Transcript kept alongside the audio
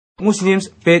Muslims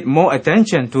paid more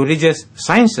attention to religious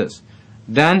sciences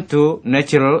than to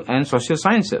natural and social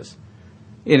sciences.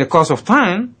 In the course of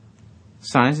time,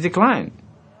 science declined.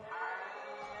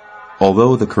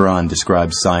 Although the Quran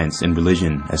describes science and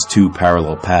religion as two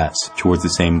parallel paths towards the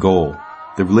same goal,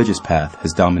 the religious path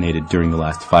has dominated during the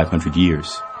last 500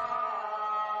 years.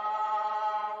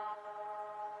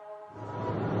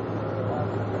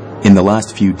 In the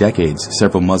last few decades,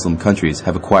 several Muslim countries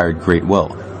have acquired great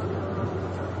wealth.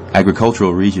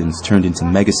 Agricultural regions turned into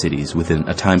megacities within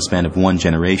a time span of one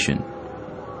generation.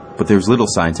 But there's little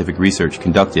scientific research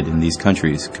conducted in these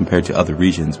countries compared to other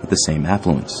regions with the same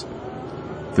affluence.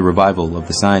 The revival of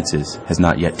the sciences has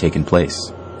not yet taken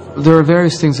place. There are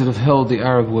various things that have held the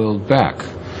Arab world back.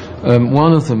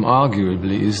 One of them,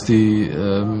 arguably, is the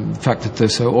fact that they're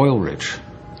so oil-rich,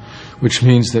 which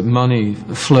means that money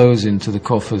flows into the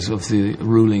coffers of the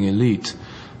ruling elite,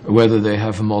 whether they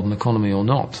have a modern economy or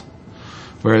not.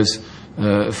 Whereas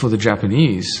for the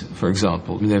Japanese, for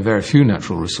example, there are very few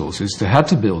natural resources. They had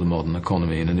to build a modern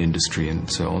economy and an industry and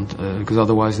so on, because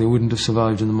otherwise they wouldn't have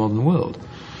survived in the modern world.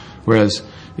 Whereas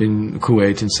in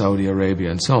Kuwait, in Saudi Arabia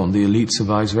and so on, the elite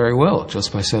survives very well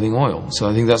just by selling oil. So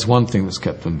I think that's one thing that's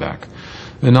kept them back.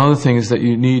 Another thing is that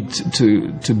you need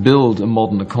to build a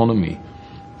modern economy.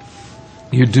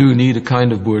 You do need a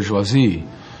kind of bourgeoisie,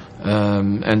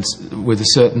 and with a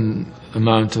certain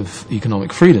amount of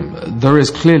economic freedom. There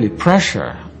is clearly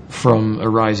pressure from a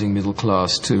rising middle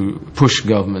class to push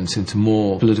governments into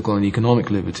more political and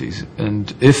economic liberties.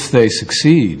 And if they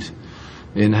succeed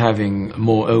in having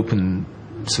more open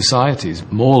societies,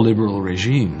 more liberal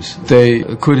regimes, they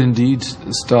could indeed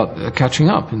start catching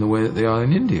up in the way that they are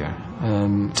in India.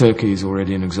 Turkey is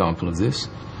already an example of this.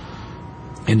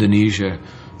 Indonesia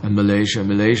and Malaysia.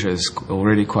 Malaysia is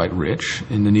already quite rich.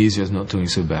 Indonesia is not doing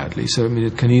so badly. So, I mean,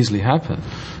 it can easily happen.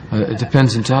 It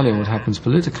depends entirely on what happens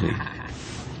politically.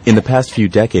 In the past few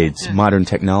decades, modern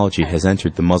technology has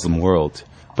entered the Muslim world,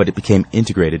 but it became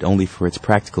integrated only for its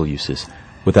practical uses,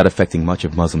 without affecting much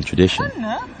of Muslim tradition.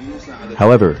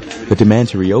 However, the demand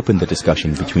to reopen the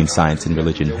discussion between science and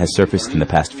religion has surfaced in the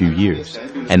past few years,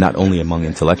 and not only among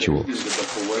intellectuals.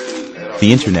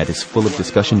 The internet is full of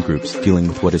discussion groups dealing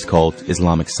with what is called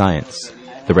Islamic science,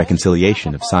 the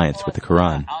reconciliation of science with the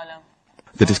Quran.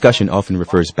 The discussion often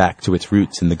refers back to its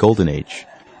roots in the Golden Age,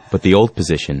 but the old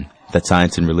position, that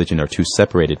science and religion are two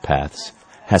separated paths,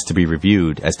 has to be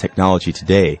reviewed as technology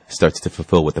today starts to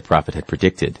fulfill what the Prophet had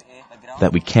predicted,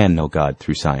 that we can know God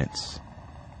through science.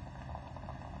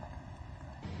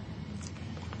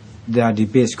 There are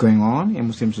debates going on in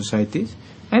Muslim societies,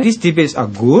 and these debates are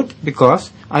good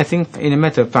because I think in a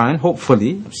matter of time,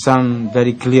 hopefully, some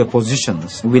very clear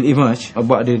positions will emerge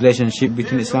about the relationship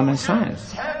between Islam and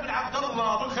science.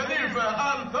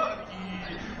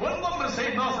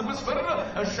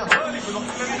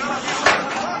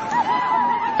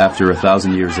 After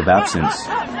 1,000 years of absence,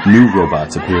 new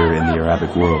robots appear in the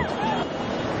Arabic world.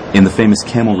 In the famous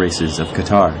camel races of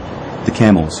Qatar, the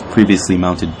camels, previously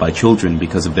mounted by children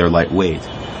because of their light weight,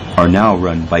 are now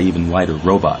run by even lighter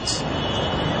robots.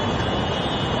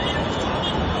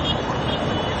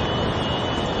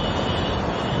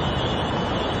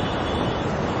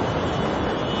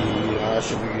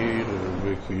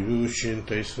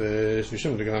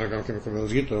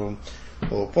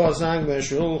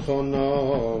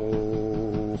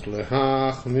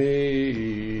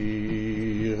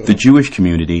 The Jewish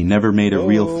community never made a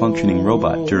real functioning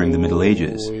robot during the Middle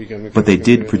Ages, but they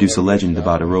did produce a legend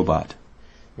about a robot,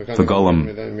 the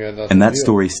Golem, and that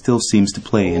story still seems to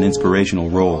play an inspirational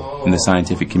role in the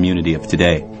scientific community of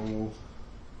today.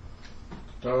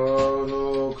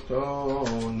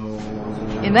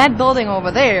 In that building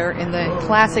over there, in the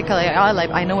classical AI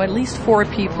lab, I know at least 4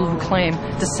 people who claim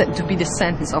to be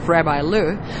descendants of Rabbi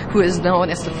Löw, who is known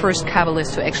as the first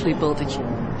Kabbalist who actually built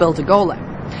a golem.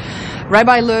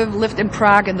 Rabbi Löw lived in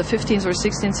Prague in the 15th or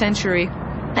 16th century,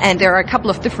 and there are a couple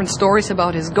of different stories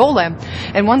about his golem.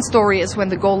 And one story is when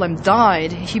the golem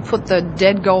died, he put the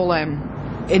dead golem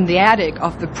in the attic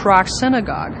of the Prague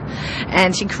synagogue,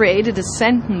 and he created a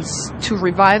sentence to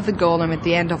revive the golem at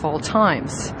the end of all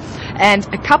times. And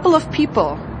a couple of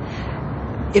people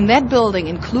in that building,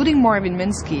 including Marvin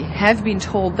Minsky, have been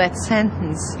told that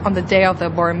sentence on the day of their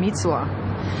bar mitzvah.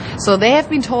 So they have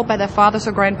been told by their fathers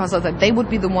or grandfathers that they would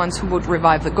be the ones who would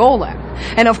revive the golem.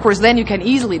 And of course then you can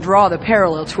easily draw the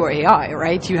parallel to AI,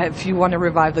 right? If you want to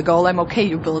revive the golem, okay,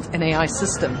 you build an AI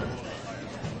system.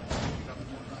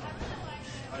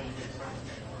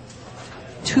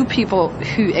 two people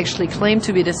who actually claim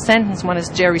to be descendants. One is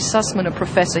Jerry Sussman, a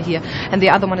professor here, and the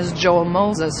other one is Joel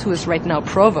Moses, who is right now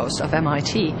provost of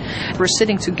MIT. We're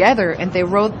sitting together, and they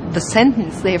wrote the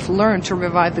sentence they have learned to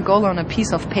revive the Gola on a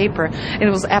piece of paper, and it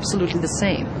was absolutely the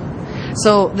same.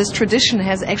 So this tradition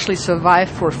has actually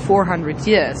survived for 400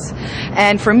 years.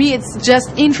 And for me, it's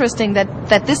just interesting that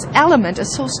this element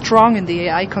is so strong in the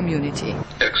AI community.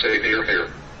 Xavier here.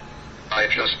 I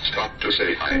just stopped to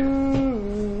say hi.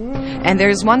 And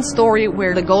there's one story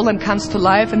where the golem comes to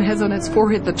life and has on its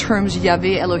forehead the terms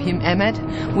Yahweh Elohim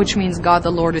Emet, which means God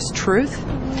the Lord is truth.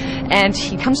 And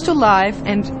he comes to life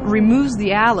and removes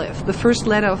the aleph, the first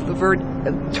letter of the word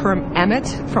term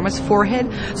Emet, from his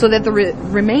forehead, so that the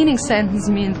remaining sentence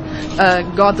means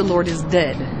God the Lord is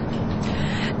dead.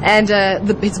 And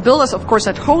his builders, of course,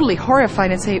 are totally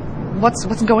horrified and say,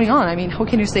 what's going on? I mean, how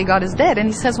can you say God is dead? And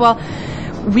he says, well,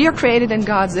 we are created in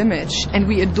God's image, and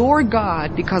we adore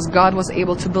God because God was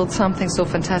able to build something so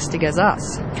fantastic as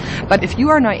us. But if you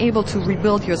are not able to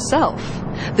rebuild yourself,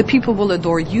 the people will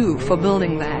adore you for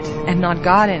building that, and not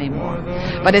God anymore.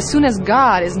 But as soon as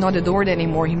God is not adored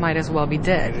anymore, he might as well be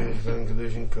dead.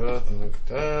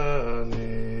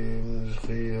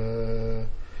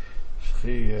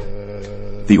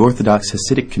 The Orthodox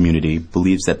Hasidic community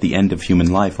believes that the end of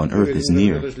human life on earth is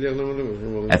near.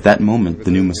 At that moment,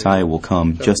 the new Messiah will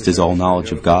come just as all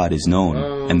knowledge of God is known,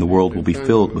 and the world will be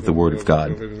filled with the Word of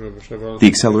God. The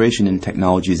acceleration in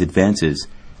technology's advances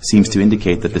seems to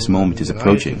indicate that this moment is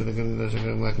approaching.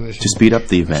 To speed up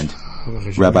the event,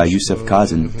 Rabbi Yosef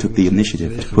Kazan took the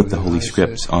initiative to put the Holy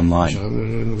Scripts online.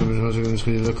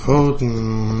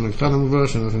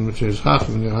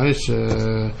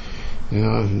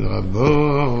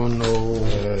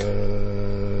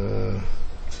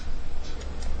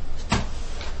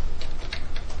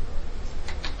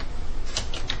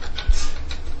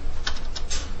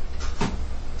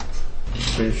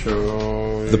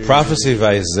 The prophecy of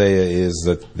Isaiah is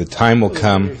that the time will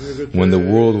come when the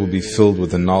world will be filled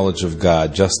with the knowledge of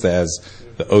God, just as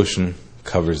the ocean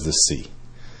covers the sea.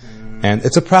 And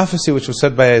it's a prophecy which was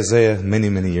said by Isaiah many,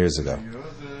 many years ago.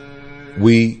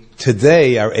 We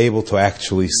today are able to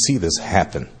actually see this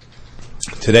happen.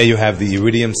 Today you have the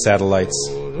Iridium satellites,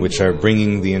 which are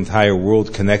bringing the entire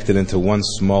world connected into one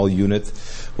small unit,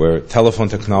 where telephone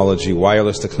technology,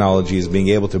 wireless technology is being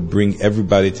able to bring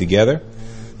everybody together.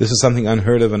 This is something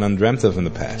unheard of and undreamt of in the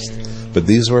past. But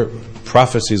these were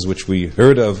prophecies which we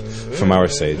heard of from our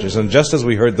sages. And just as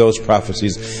we heard those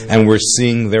prophecies and we're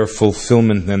seeing their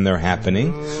fulfillment and they're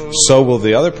happening, so will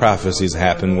the other prophecies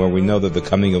happen where we know that the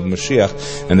coming of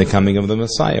Mashiach and the coming of the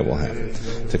Messiah will happen.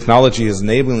 Technology is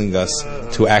enabling us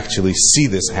to actually see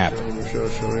this happen.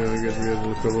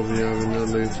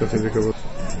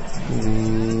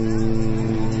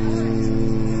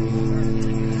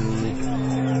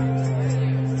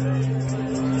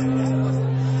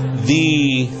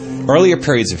 The earlier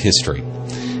periods of history,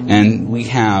 and we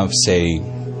have, say,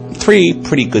 three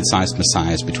pretty good-sized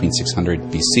messiahs between 600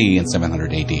 BC and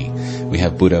 700 AD. We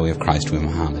have Buddha, we have Christ, we have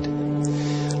Muhammad.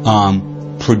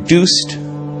 Produced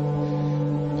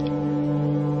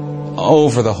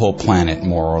over the whole planet,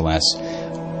 more or less,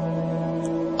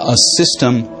 a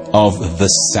system of the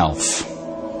self.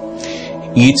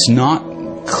 It's not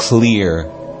clear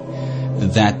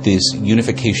that this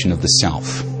unification of the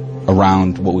self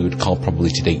around what we would call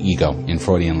probably today ego in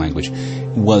Freudian language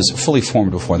was fully formed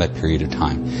before that period of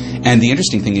time. And the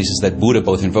interesting thing is that Buddha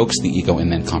both invokes the ego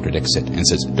and then contradicts it and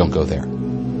says, don't go there.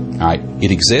 All right,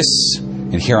 it exists,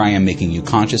 and here I am making you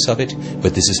conscious of it,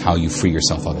 but this is how you free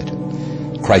yourself of it.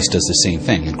 Christ does the same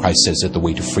thing, and Christ says that the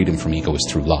way to freedom from ego is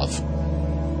through love.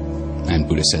 And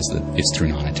Buddha says that it's through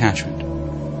non-attachment.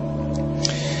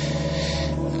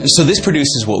 So this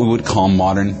produces what we would call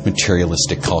modern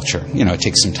materialistic culture. You know, it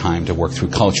takes some time to work through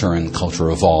culture, and culture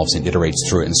evolves and iterates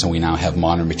through it, and so we now have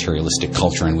modern materialistic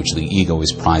culture in which the ego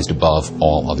is prized above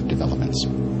all other developments.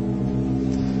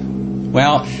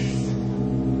 Well,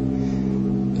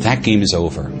 that game is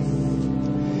over.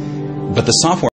 But the software